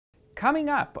Coming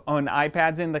up on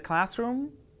iPads in the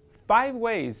classroom, 5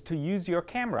 ways to use your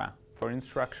camera for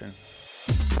instruction.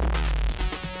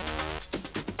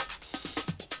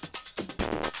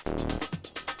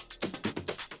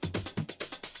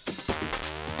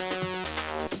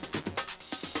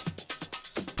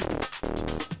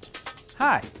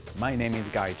 Hi, my name is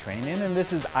Guy Trainin and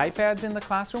this is iPads in the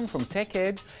Classroom from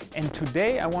TechEdge, and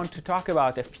today I want to talk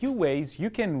about a few ways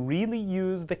you can really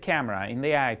use the camera in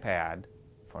the iPad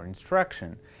for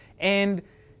instruction. And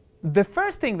the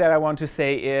first thing that I want to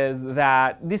say is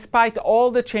that despite all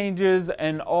the changes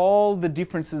and all the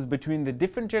differences between the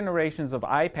different generations of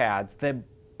iPads, the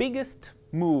biggest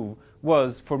move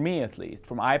was, for me at least,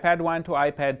 from iPad 1 to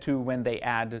iPad 2 when they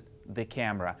added the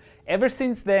camera. Ever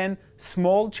since then,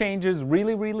 small changes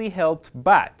really helped,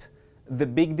 but the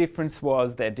big difference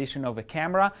was the addition of a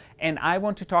camera, and I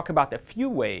want to talk about a few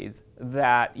ways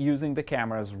that using the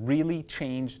cameras really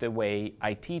changed the way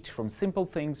I teach, from simple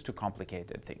things to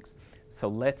complicated things. So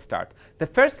let's start. The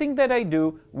first thing that I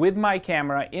do with my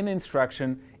camera in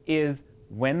instruction is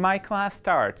when my class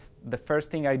starts, the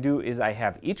first thing I do is I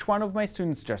have each one of my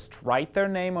students just write their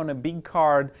name on a big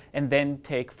card and then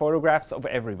take photographs of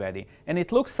everybody. And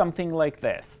it looks something like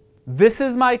this. This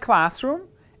is my classroom,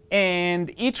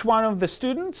 and each one of the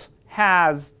students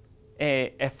has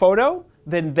a photo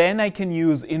that then I can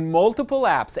use in multiple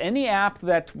apps. Any app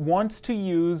that wants to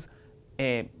use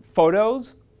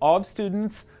photos of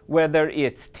students, whether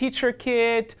it's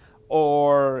TeacherKit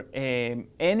or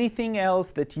anything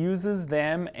else that uses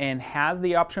them and has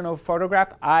the option of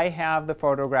photograph, I have the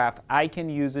photograph. I can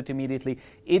use it immediately.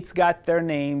 It's got their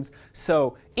names.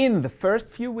 So in the first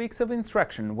few weeks of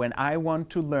instruction, when I want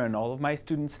to learn all of my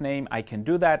students' name, I can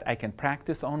do that. I can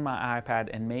practice on my iPad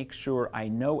and make sure I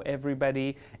know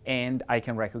everybody and I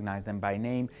can recognize them by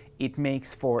name. It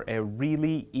makes for a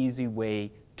really easy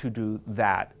way to do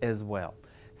that as well.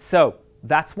 So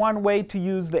that's one way to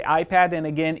use the iPad, and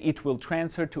again, it will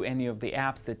transfer to any of the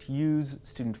apps that use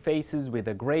student faces with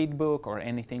a gradebook or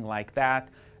anything like that.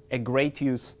 A great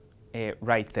use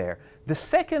right there. The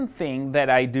second thing that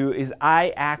I do is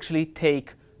I actually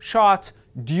take shots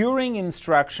during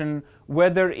instruction,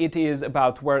 whether it is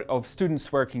about work of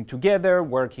students working together,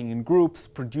 working in groups,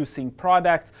 producing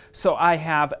products. So I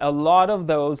have a lot of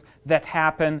those that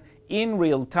happen in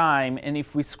real time, and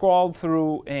if we scroll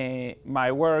through my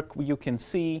work, you can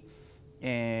see,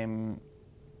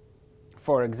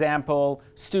 for example,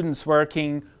 students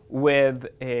working with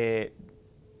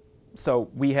so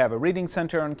we have a reading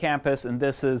center on campus, and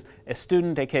this is a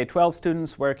student, a K-12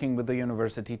 students working with the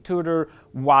university tutor,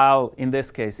 while in this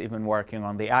case even working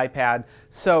on the iPad.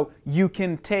 So you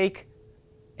can take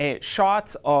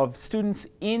shots of students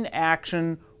in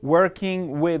action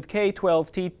working with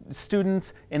K-12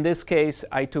 students. In this case,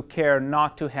 I took care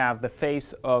not to have the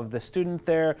face of the student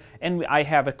there, and I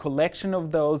have a collection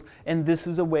of those, and this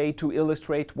is a way to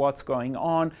illustrate what's going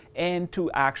on and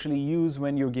to actually use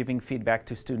when you're giving feedback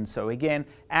to students. So again,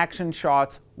 action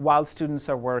shots while students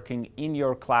are working in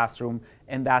your classroom,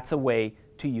 and that's a way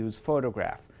to use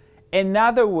photograph.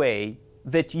 Another way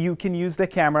that you can use the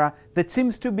camera that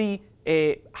seems to be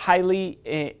highly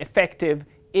effective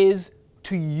is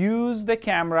to use the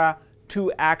camera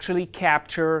to actually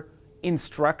capture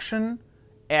instruction,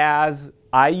 as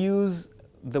I use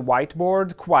the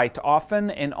whiteboard quite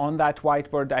often, and on that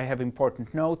whiteboard I have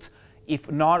important notes.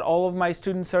 If not all of my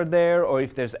students are there, or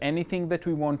if there's anything that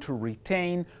we want to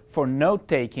retain for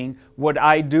note-taking, what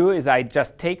I do is I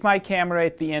just take my camera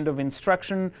at the end of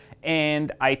instruction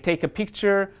and I take a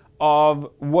picture of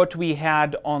what we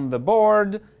had on the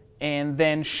board and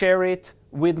then share it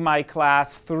with my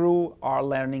class through our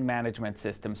learning management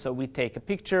system. So we take a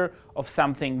picture of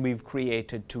something we've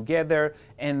created together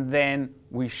and then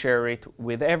we share it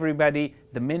with everybody.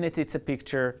 The minute it's a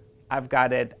picture, I've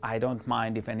got it. I don't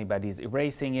mind if anybody's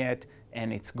erasing it,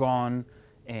 and it's gone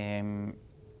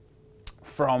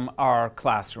from our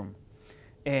classroom.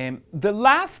 The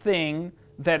last thing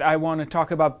that I want to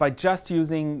talk about by just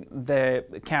using the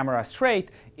camera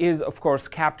straight is, of course,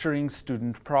 capturing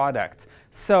student products.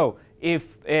 So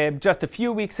if just a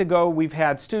few weeks ago we've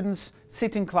had students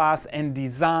sit in class and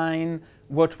design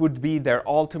what would be their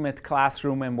ultimate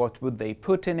classroom and what would they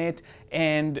put in it,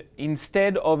 and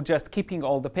instead of just keeping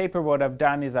all the paper, what I've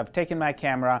done is I've taken my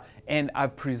camera and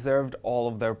I've preserved all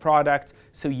of their products,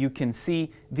 so you can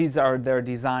see these are their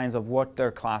designs of what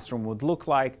their classroom would look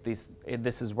like.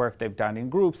 This is work they've done in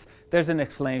groups. There's an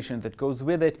explanation that goes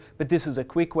with it, but this is a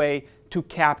quick way to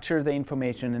capture the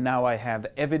information, and now I have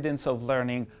evidence of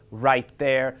learning right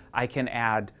there. I can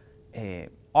add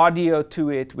audio to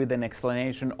it with an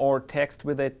explanation, or text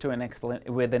with it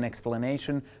with an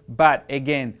explanation. But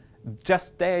again,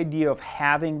 just the idea of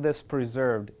having this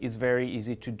preserved is very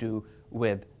easy to do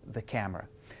with the camera.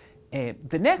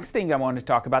 The next thing I want to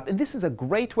talk about, and this is a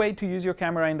great way to use your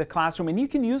camera in the classroom, and you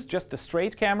can use just a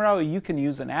straight camera or you can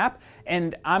use an app,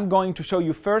 and I'm going to show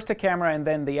you first a camera and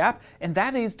then the app, and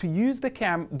that is to use the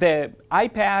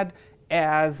iPad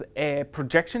as a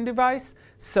projection device.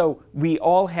 So we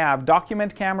all have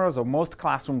document cameras, or most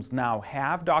classrooms now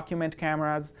have document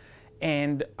cameras,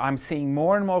 and I'm seeing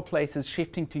more and more places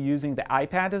shifting to using the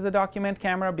iPad as a document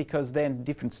camera because then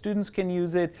different students can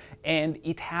use it, and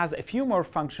it has a few more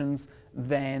functions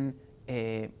than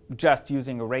just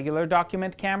using a regular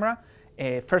document camera.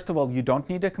 First of all, you don't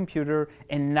need a computer,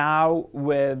 and now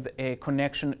with a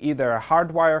connection, either a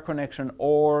hardwire connection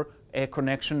or a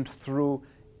connection through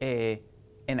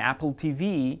an Apple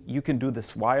TV, you can do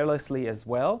this wirelessly as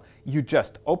well. You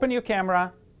just open your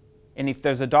camera, and if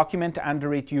there's a document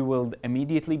under it, you will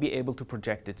immediately be able to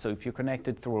project it. So if you connect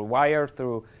it through a wire,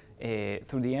 through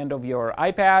the end of your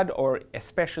iPad, or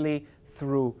especially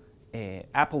through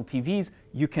Apple TVs,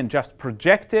 you can just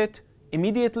project it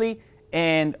immediately.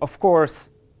 And of course,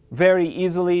 very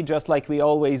easily, just like we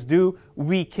always do,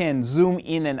 we can zoom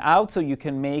in and out so you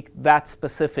can make that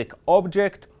specific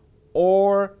object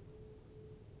or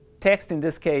text. In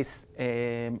this case,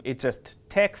 it's just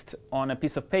text on a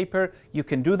piece of paper. You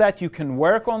can do that. You can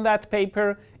work on that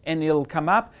paper and it'll come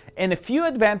up. And a few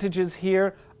advantages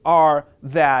here are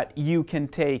that you can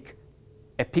take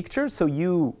a picture, so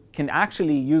you can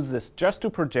actually use this just to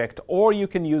project, or you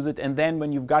can use it and then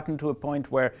when you've gotten to a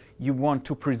point where you want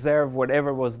to preserve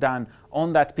whatever was done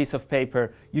on that piece of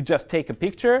paper, you just take a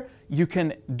picture. You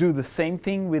can do the same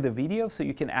thing with a video, so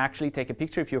you can actually take a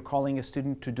picture. If you're calling a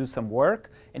student to do some work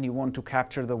and you want to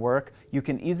capture the work, you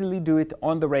can easily do it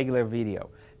on the regular video.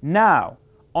 Now,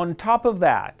 on top of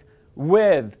that,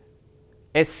 with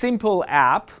a simple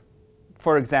app,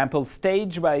 for example,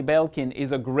 Stage by Belkin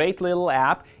is a great little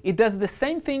app. It does the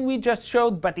same thing we just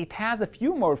showed, but it has a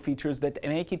few more features that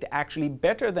make it actually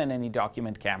better than any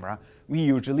document camera we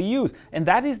usually use. And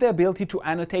that is the ability to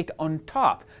annotate on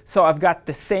top. So I've got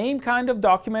the same kind of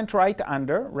document right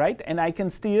under, right? And I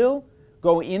can still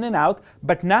go in and out.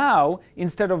 But now,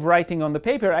 instead of writing on the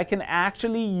paper, I can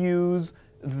actually use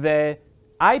the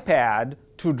iPad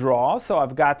to draw. So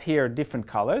I've got here different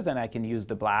colors, and I can use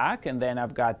the black, and then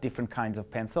I've got different kinds of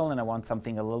pencil, and I want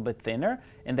something a little bit thinner,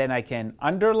 and then I can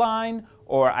underline,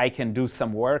 or I can do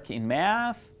some work in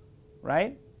math,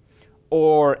 right?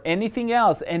 Or anything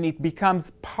else, and it becomes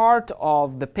part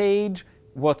of the page,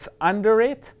 what's under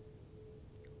it,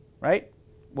 right?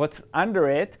 What's under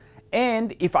it.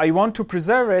 And if I want to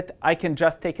preserve it, I can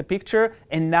just take a picture,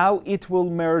 and now it will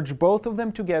merge both of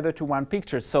them together to one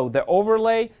picture. So the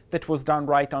overlay that was done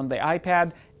right on the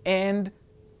iPad and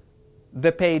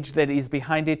the page that is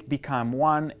behind it become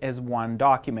one as one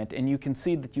document. And you can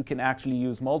see that you can actually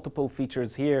use multiple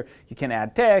features here. You can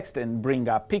add text and bring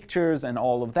up pictures and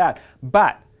all of that.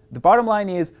 But the bottom line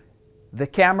is the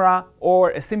camera or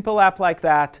a simple app like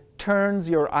that turns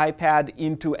your iPad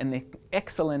into an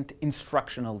excellent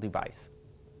instructional device.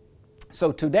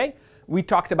 So today we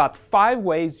talked about 5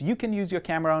 ways you can use your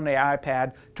camera on the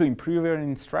iPad to improve your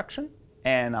instruction,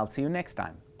 and I'll see you next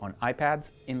time on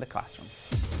iPads in the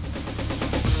Classroom.